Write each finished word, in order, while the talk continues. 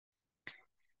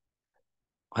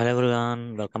Hello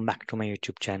everyone, welcome back to my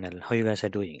YouTube channel. How you guys are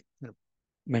doing?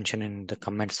 Mention in the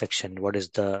comment section what is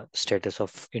the status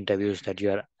of interviews that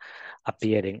you are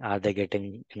appearing. Are they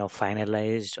getting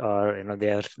finalized, or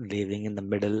they are leaving in the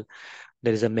middle?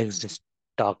 There is a mixed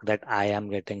talk that I am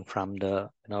getting from the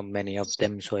many of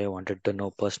them. So I wanted to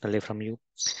know personally from you.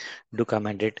 Do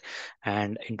comment it.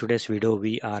 And in today's video,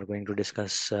 we are going to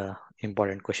discuss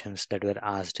important questions that were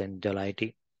asked in July.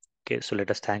 Okay, so let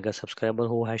us thank a subscriber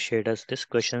who has shared us these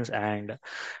questions, and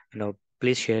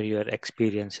please share your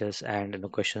experiences and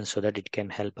questions so that it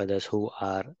can help others who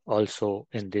are also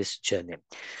in this journey.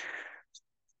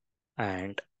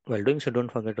 And while doing so,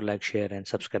 don't forget to like, share, and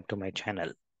subscribe to my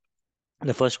channel.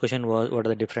 The first question was, what are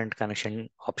the different connection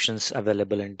options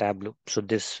available in Tableau? So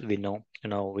this we know,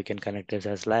 we can connect this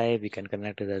as live, we can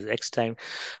connect it as X time.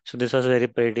 So this was a very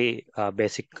pretty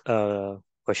basic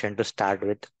question to start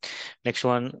with. Next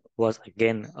one was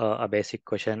again a basic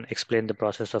question. Explain the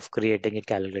process of creating a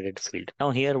calculated field. Now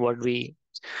here, why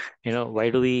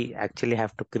do we actually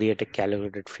have to create a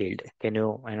calculated field? Can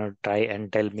try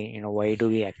and tell me, why do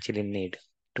we actually need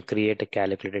to create a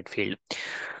calculated field?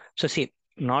 So see,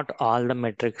 not all the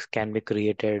metrics can be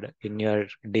created in your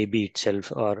DB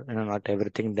itself, or not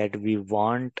everything that we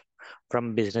want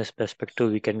from business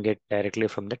perspective we can get directly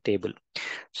from the table.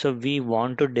 So we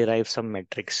want to derive some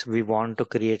metrics. We want to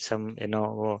create some,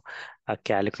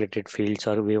 calculated fields,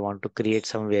 or we want to create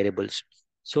some variables.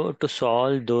 So to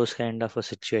solve those kind of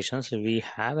situations, we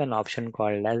have an option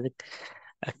called as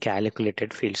a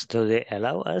calculated fields. So they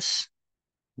allow us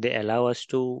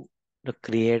to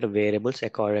create variables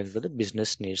according to the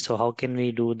business needs. So how can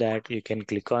we do that? You can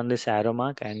click on this arrow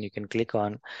mark and you can click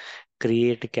on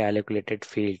create a calculated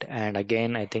field. And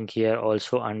again, I think here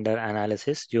also under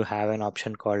analysis, you have an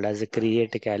option called as a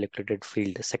create a calculated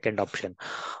field, the second option.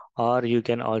 Or you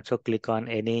can also click on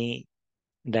any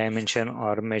dimension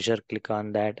or measure, click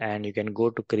on that, and you can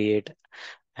go to create.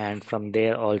 And from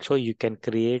there also you can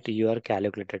create your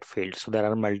calculated field. So there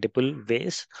are multiple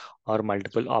ways or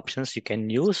multiple options you can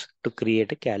use to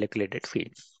create a calculated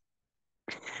field.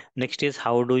 Next is,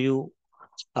 how do you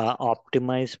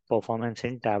optimize performance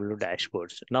in Tableau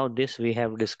dashboards? Now this we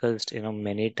have discussed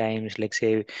many times. Like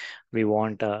say we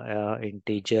want a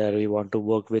integer, we want to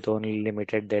work with only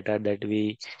limited data that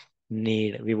we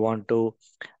need, we want to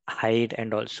hide,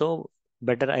 and also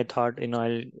better I thought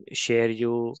I'll share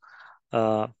you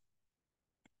uh,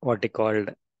 what they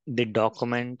called the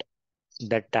document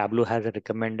that Tableau has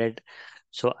recommended.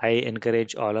 So I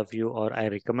encourage all of you, or I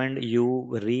recommend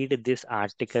you read this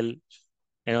article,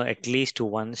 at least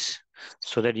once,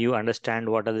 so that you understand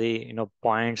what are the,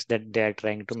 points that they are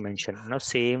trying to mention.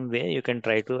 Same way you can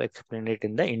try to explain it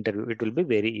in the interview. It will be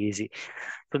very easy.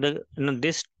 So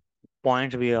this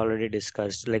point we already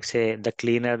discussed, like say the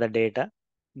cleaner the data,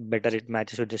 better it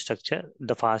matches with the structure,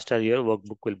 the faster your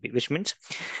workbook will be, which means,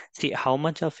 see how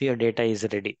much of your data is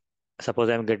ready. Suppose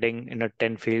I'm getting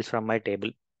 10 fields from my table,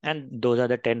 and those are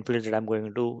the 10 fields that I'm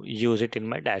going to use it in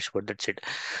my dashboard. That's it.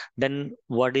 Then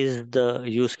what is the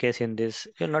use case in this?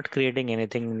 You're not creating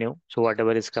anything new. So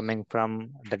whatever is coming from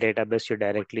the database, you're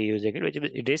directly using it, which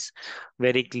it is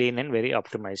very clean and very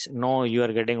optimized. No, you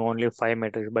are getting only 5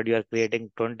 metrics, but you are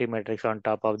creating 20 metrics on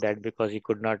top of that because you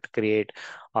could not create,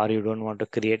 or you don't want to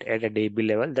create at a DB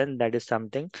level. Then that is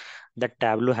something that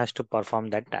Tableau has to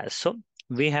perform that task. So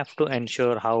we have to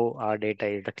ensure how our data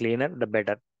is, the cleaner, the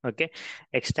better. Okay,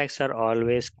 extracts are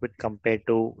always quick compared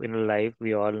to in live,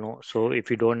 we all know. So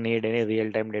if you don't need any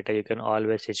real-time data, you can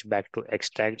always switch back to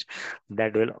extracts.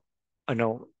 That will you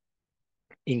know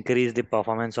increase the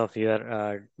performance of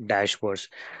your dashboards.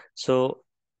 So,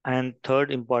 and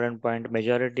third important point,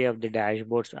 majority of the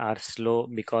dashboards are slow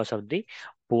because of the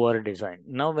poor design.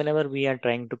 Now whenever we are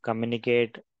trying to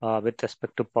communicate with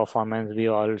respect to performance, we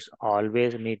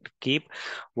always need to keep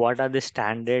what are the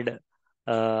standard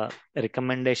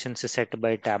recommendations set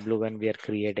by Tableau when we are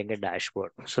creating a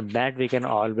dashboard, so that we can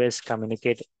always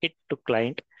communicate it to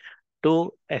client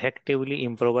to effectively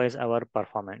improvise our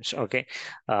performance. Okay.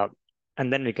 uh,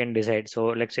 and then we can decide. So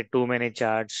let's say too many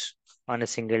charts on a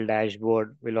single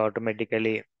dashboard will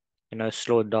automatically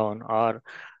slow down, or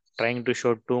trying to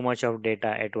show too much of data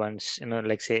at once.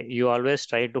 Like say you always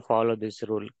try to follow this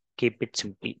rule: keep it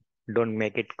simple, don't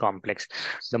make it complex.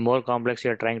 The more complex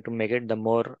you're trying to make it, the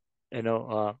more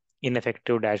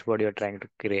ineffective dashboard you're trying to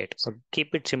create. So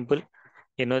keep it simple.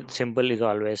 Simple is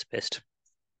always best.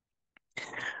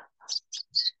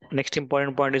 Next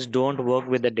important point is, don't work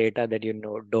with the data that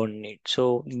don't need.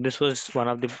 So this was one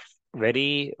of the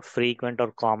very frequent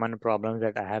or common problems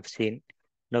that I have seen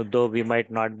Now, though we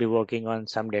might not be working on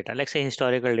some data, like say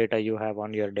historical data you have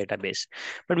on your database,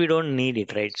 but we don't need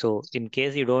it, right? So in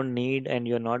case you don't need and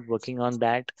you're not working on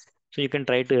that, so you can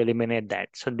try to eliminate that.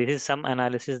 So this is some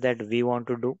analysis that we want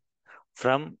to do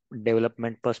from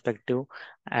development perspective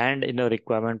and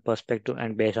requirement perspective,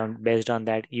 and based on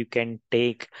that you can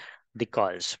take the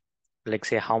calls, like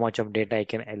say how much of data I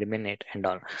can eliminate and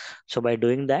all. So by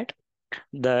doing that,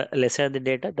 the lesser the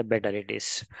data, the better it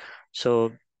is.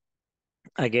 So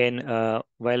again,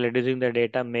 while reducing the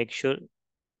data, make sure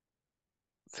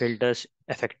filters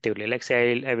effectively. Like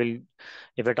say I will,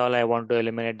 if at all I want to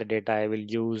eliminate the data, I will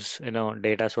use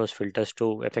data source filters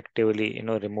to effectively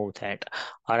remove that,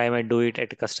 or I might do it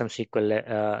at custom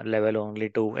SQL level only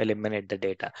to eliminate the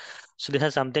data. So this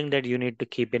is something that you need to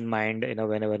keep in mind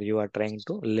whenever you are trying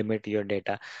to limit your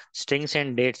data. Strings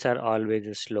and dates are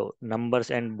always slow,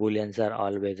 numbers and booleans are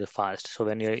always fast. So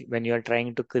when you are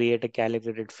trying to create a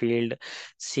calculated field,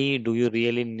 see, do you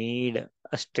really need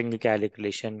a string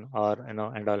calculation, or and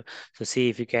all. So see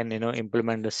if you can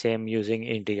implement the same using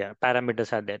integer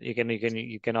parameters are there.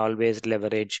 You can always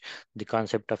leverage the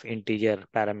concept of integer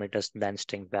parameters than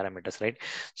string parameters, right?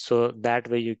 So that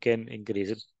way you can increase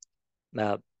it,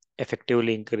 uh,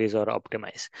 effectively increase or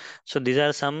optimize. So these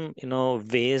are some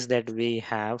ways that we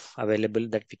have available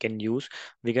that we can use.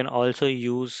 We can also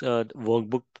use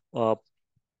workbook uh,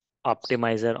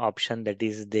 optimizer option that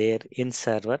is there in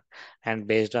server, and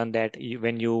based on that,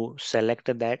 when you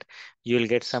select that, you'll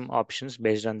get some options.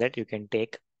 Based on that, you can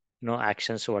take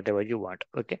actions whatever you want.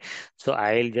 Okay, so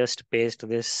I'll just paste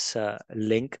this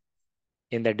link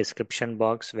in the description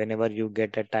box. Whenever you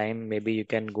get a time, maybe you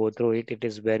can go through it. It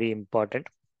is very important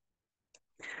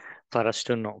for us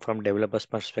to know from developers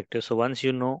perspective. So once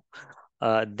you know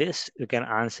this, you can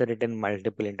answer it in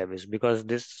multiple interviews, because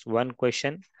this one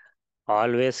question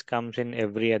always comes in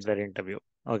every other interview.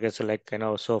 Okay, so like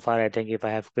so far I think if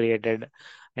I have created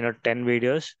 10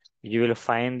 videos, you will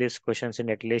find these questions in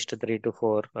at least 3 to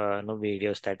 4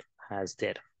 videos that has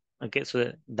there. Okay,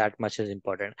 so that much is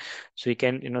important. So you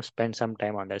can spend some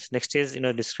time on this. Next is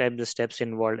describe the steps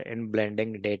involved in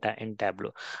blending data in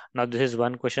Tableau. Now this is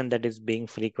one question that is being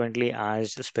frequently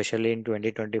asked, especially in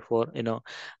 2024.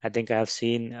 I think I have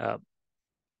seen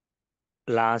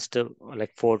last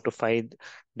like 4 to 5,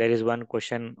 there is one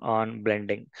question on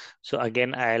blending. So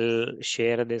again, I'll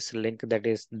share this link that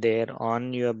is there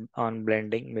on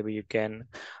blending. Maybe you can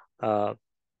uh,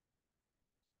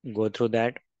 go through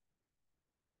that.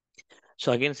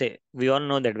 So again, say we all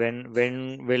know that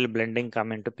when will blending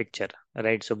come into picture,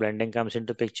 right? So blending comes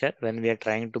into picture when we are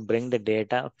trying to bring the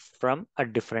data from a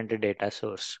different data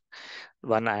source.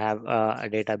 One I have a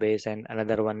database, and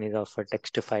another one is of a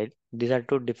text file. These are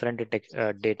two different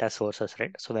data sources,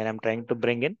 right? So when I'm trying to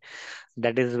bring in,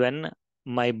 that is when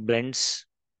my blends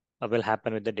will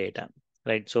happen with the data,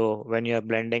 right? So when you are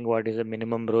blending, what is the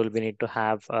minimum rule? We need to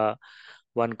have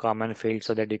one common field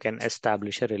so that you can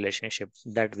establish a relationship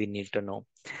that we need to know.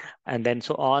 And then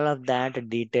so all of that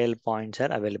detail points are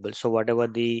available. So whatever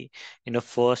the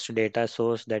first data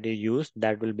source that you use,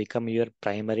 that will become your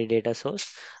primary data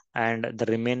source, and the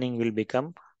remaining will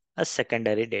become a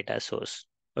secondary data source.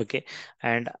 Okay,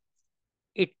 and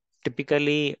it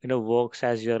typically works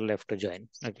as your left to join.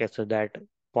 Okay, so that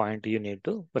point you need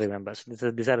to remember. So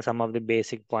these are some of the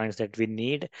basic points that we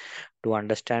need to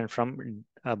understand from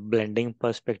a blending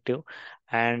perspective,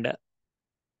 and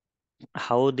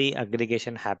how the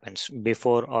aggregation happens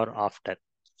before or after.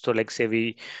 So like say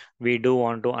we do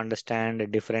want to understand the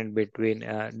difference between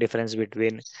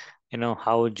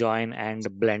how join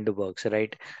and blend works,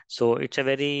 right? So it's a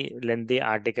very lengthy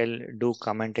article. Do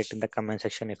comment it in the comment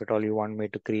section. If at all you want me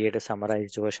to create a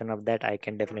summarized version of that, I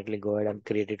can definitely go ahead and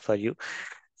create it for you.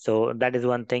 So that is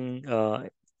one thing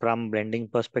from blending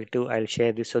perspective. I'll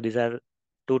share this. So these are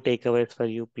two takeaways for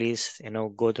you. Please,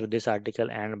 go through this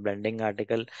article and blending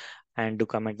article, and do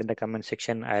comment in the comment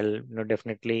section. I'll,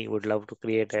 definitely would love to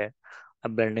create a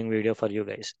blending video for you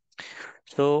guys.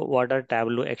 So what are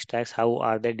Tableau extracts? How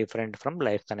are they different from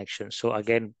live connections? So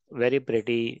again, very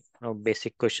pretty,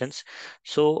 basic questions.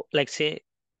 So like say,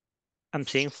 I'm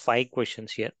saying 5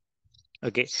 questions here.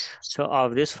 Okay, so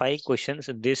of these 5 questions,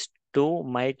 these two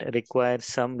might require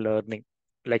some learning.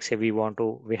 Like say we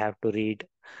have to read,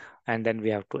 and then we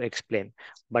have to explain.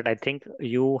 But I think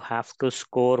you have to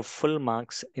score full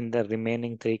marks in the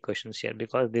remaining 3 questions here,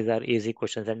 because these are easy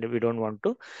questions and we don't want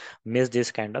to miss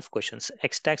this kind of questions.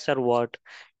 Extracts are what?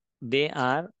 They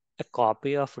are a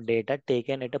copy of data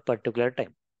taken at a particular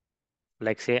time.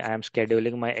 Like say I am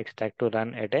scheduling my extract to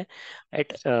run at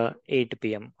 8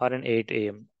 p.m. or an 8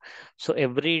 a.m. So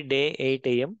every day 8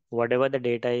 a.m., whatever the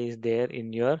data is there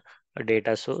in your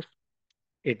data source,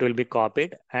 it will be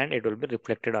copied and it will be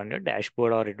reflected on your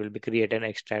dashboard, or it will be created and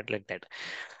extract like that.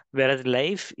 Whereas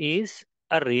life is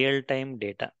a real time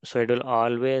data, so it will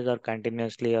always or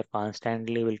continuously or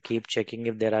constantly will keep checking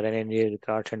if there are any new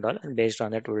records and all, and based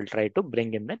on that we will try to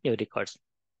bring in the new records.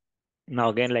 Now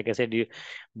again, like I said, you,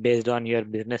 based on your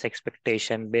business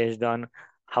expectation, based on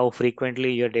how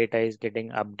frequently your data is getting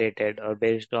updated, or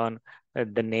based on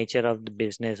the nature of the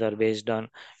business, or based on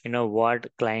what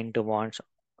client wants,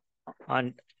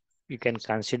 and you can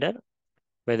consider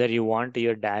whether you want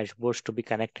your dashboards to be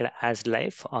connected as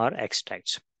live or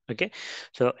extracts. Okay,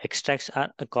 so extracts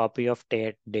are a copy of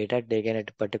data taken at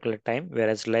a particular time,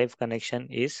 whereas live connection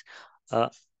is uh,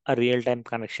 a real-time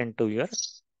connection to your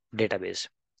database.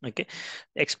 Okay,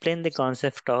 explain the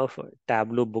concept of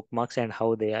Tableau bookmarks and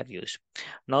how they are used.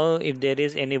 Now, if there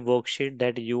is any worksheet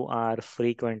that you are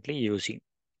frequently using,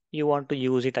 you want to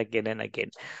use it again and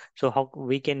again. So how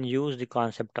we can use the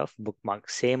concept of bookmark?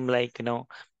 Same like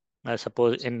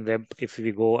suppose in web, if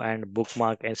we go and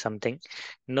bookmark and something,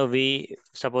 we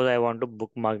suppose I want to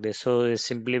bookmark this, so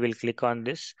simply we'll click on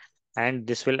this, and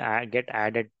this will get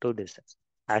added to this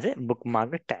as a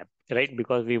bookmark tab, right?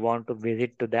 Because we want to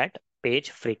visit to that page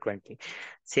frequently.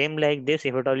 Same like this,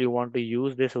 if at all you want to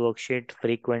use this worksheet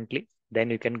frequently,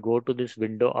 then you can go to this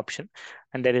window option,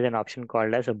 and there is an option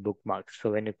called as a bookmark.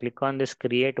 So when you click on this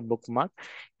create bookmark,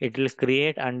 it will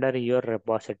create under your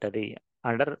repository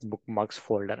under bookmarks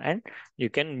folder, and you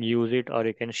can use it or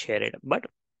you can share it. But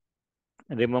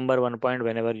remember one point,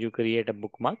 whenever you create a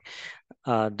bookmark,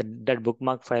 that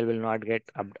bookmark file will not get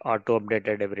auto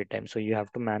updated every time, so you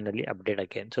have to manually update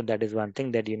again. So that is one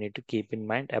thing that you need to keep in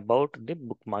mind about the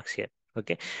bookmarks here.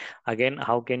 Okay, again,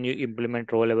 how can you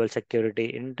implement row level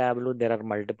security in Tableau? There are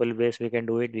multiple ways we can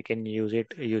do it. We can use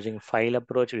it using file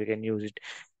approach, we can use it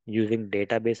using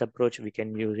database approach, we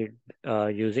can use it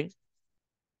using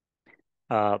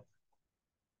uh,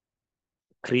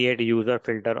 create user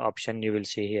filter option. You will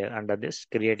see here under this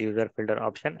create user filter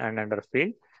option, and under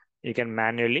field you can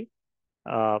manually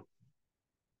uh,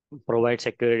 provide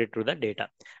security to the data.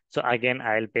 So again,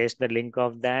 I'll paste the link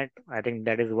of that. I think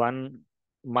that is one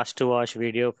must watch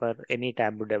video for any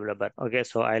Tableau developer. Okay,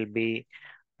 so I'll be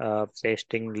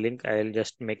pasting link. I'll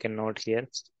just make a note here.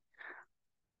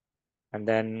 And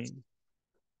then,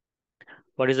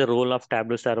 what is the role of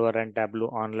Tableau server and Tableau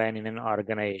online in an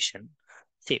organization?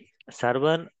 See,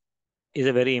 server is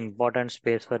a very important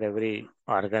space for every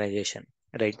organization,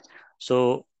 right?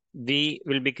 So we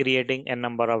will be creating a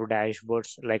number of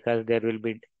dashboards. Like us, there will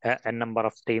be a number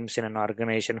of teams in an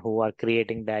organization who are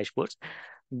creating dashboards.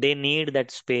 They need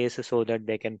that space so that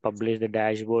they can publish the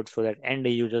dashboard, so that end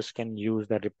users can use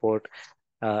the report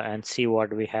and see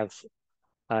what we have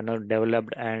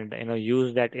developed, and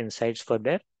use that insights for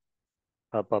their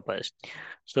purpose.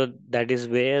 So that is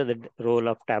where the role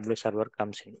of Tableau server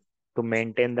comes in, to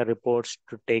maintain the reports,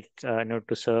 to take, to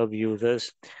serve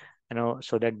users,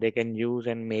 so that they can use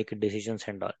and make decisions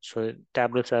and all. So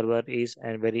Tableau server is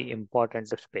a very important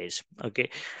space. Okay,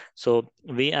 so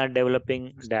we are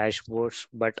developing dashboards,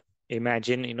 but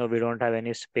imagine, we don't have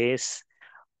any space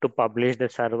to publish the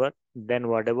server. Then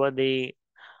whatever the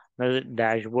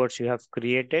dashboards you have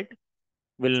created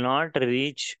will not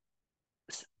reach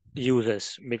s-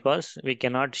 users, because we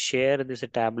cannot share this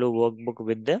Tableau workbook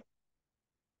with the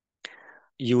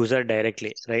user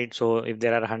directly, right? So if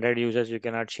there are 100 users, you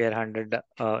cannot share 100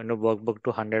 workbook to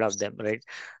 100 of them, right?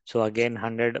 So again,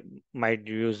 100 might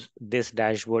use this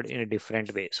dashboard in a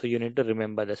different way. So you need to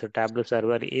remember that. So Tableau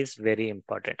server is very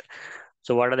important.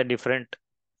 So what are the different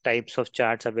types of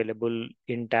charts available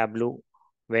in Tableau?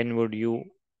 When would you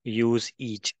use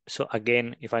each? So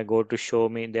again, if I go to show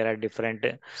me, there are different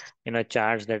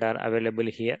charts that are available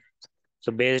here.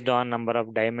 So based on number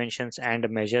of dimensions and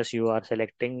measures you are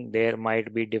selecting, there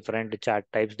might be different chart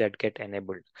types that get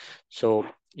enabled. So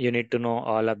you need to know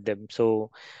all of them.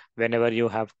 So whenever you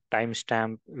have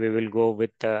timestamp, we will go with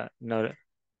the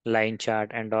line chart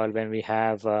and all. When we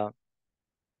have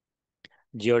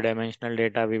geodimensional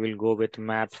data, we will go with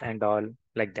maps and all,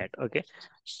 like that. Okay,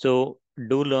 so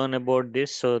do learn about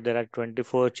this. So there are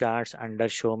 24 charts under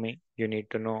show me. You need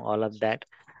to know all of that.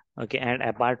 Okay, and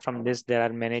apart from this, there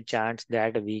are many charts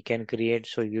that we can create,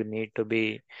 so you need to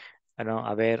be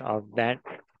aware of that.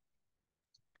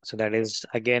 So that is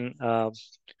again a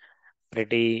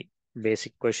pretty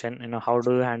basic question. How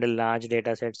do you handle large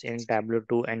data sets in Tableau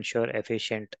to ensure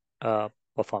efficient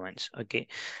performance? Okay,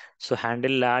 so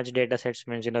handle large data sets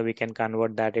means we can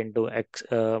convert that into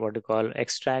what you call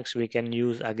extracts. We can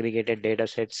use aggregated data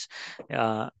sets.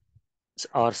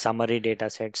 or summary data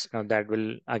sets. Now that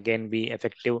will again be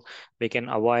effective. We can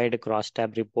avoid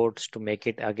cross-tab reports to make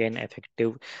it again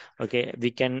effective. Okay,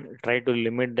 we can try to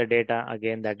limit the data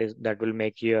again, that will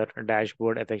make your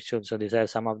dashboard effective. So these are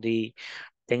some of the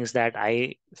things that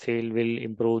I feel will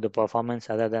improve the performance.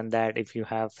 Other than that, if you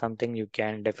have something, you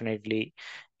can definitely,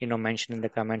 mention in the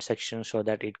comment section so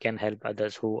that it can help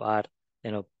others who are,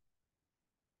 you know,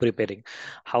 preparing.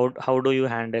 How do you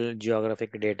handle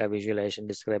geographic data visualization,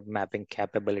 describe mapping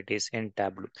capabilities in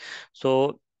Tableau?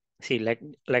 So see, like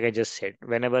I just said,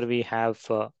 whenever we have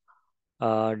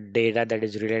data that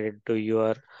is related to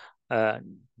your uh,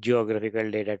 geographical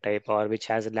data type, or which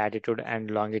has latitude and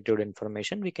longitude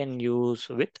information, we can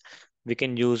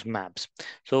use maps.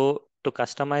 So to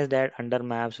customize that under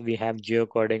maps, we have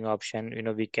geocoding option.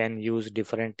 We can use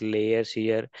different layers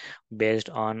here based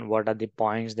on what are the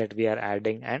points that we are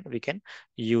adding, and we can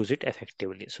use it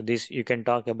effectively. So this, you can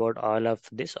talk about all of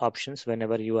these options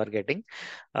whenever you are getting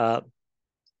uh,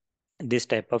 this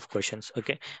type of questions.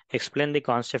 Okay, explain the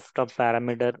concept of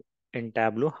parameter in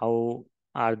Tableau. How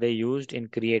are they used in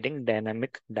creating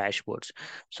dynamic dashboards?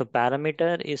 So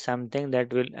parameter is something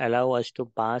that will allow us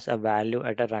to pass a value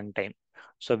at a runtime.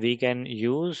 So we can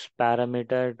use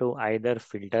parameter to either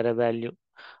filter a value,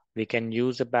 we can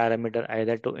use a parameter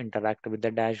either to interact with the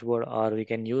dashboard, or we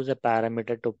can use a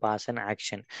parameter to pass an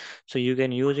action. So you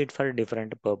can use it for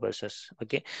different purposes.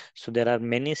 Okay, so there are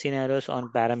many scenarios on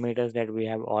parameters that we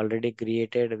have already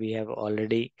created, we have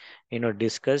already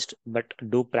discussed, but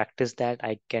do practice that.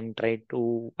 I'll try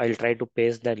to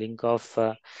paste the link of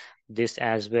this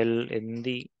as well in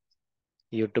the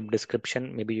YouTube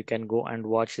description. Maybe you can go and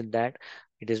watch that.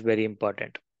 It is very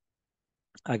important.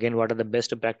 Again, what are the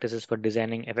best practices for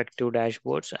designing effective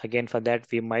dashboards? Again, for that,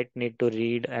 we might need to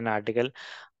read an article.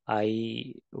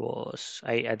 I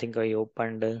think I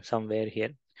opened somewhere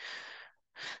here,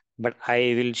 but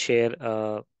I'll share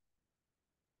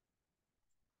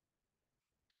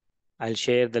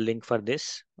the link for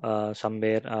this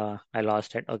somewhere. I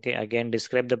lost it. Okay, again,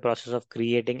 describe the process of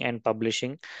creating and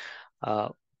publishing uh,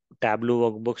 Tableau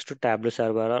workbooks to Tableau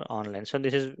server or online. So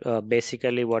this is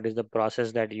basically what is the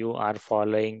process that you are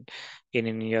following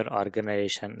in your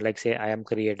organization. Like say I am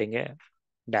creating a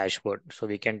dashboard. So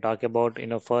we can talk about,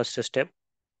 first step,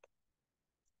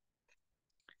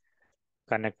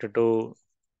 connected to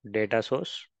data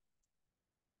source,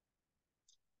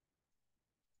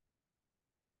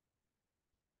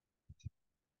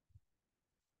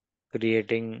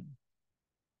 creating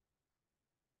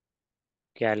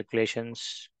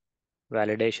calculations,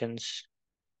 validations,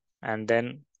 and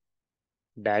then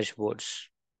dashboards.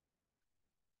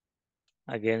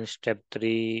 Again, step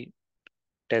three,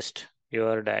 test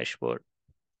your dashboard,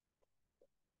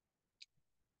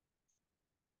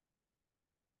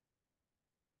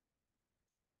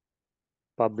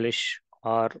 publish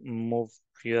or move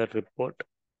your report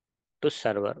to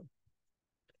server.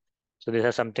 So these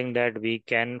are something that we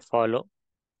can follow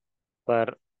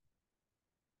for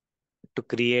to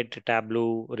create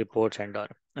Tableau reports and all.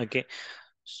 Okay.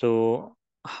 So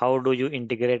how do you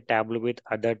integrate Tableau with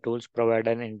other tools? Provide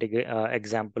an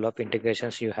example of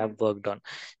integrations you have worked on.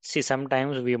 See,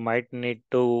 sometimes we might need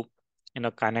to,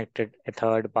 connect a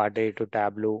third party to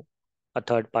Tableau, a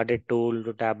third party tool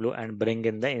to Tableau, and bring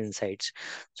in the insights.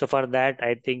 So for that,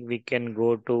 I think we can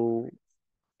go to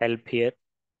help here,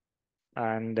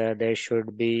 and there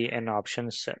should be an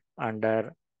options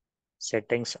under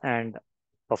settings and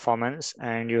performance,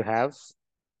 and you have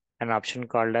an option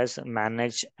called as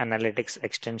manage analytics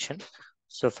extension.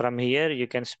 So from here you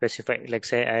can specify, like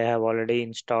say I have already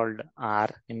installed R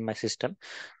in my system,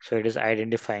 so it is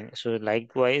identifying. So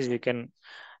likewise we can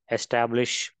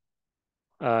establish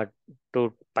uh,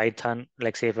 to Python,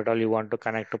 like say if at all you want to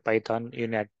connect to Python, you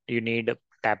need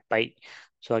tabpy.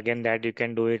 So again, that you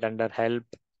can do it under help,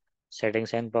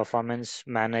 settings and performance,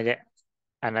 manage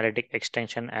analytic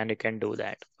extension, and you can do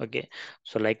that. Okay,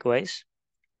 so likewise,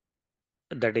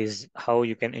 that is how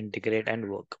you can integrate and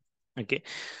work. Okay,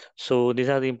 so these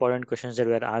are the important questions that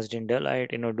were asked in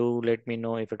Deloitte. Do let me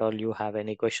know if at all you have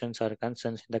any questions or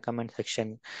concerns in the comment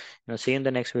section. See you in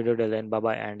the next video till then. Bye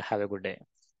bye and have a good day.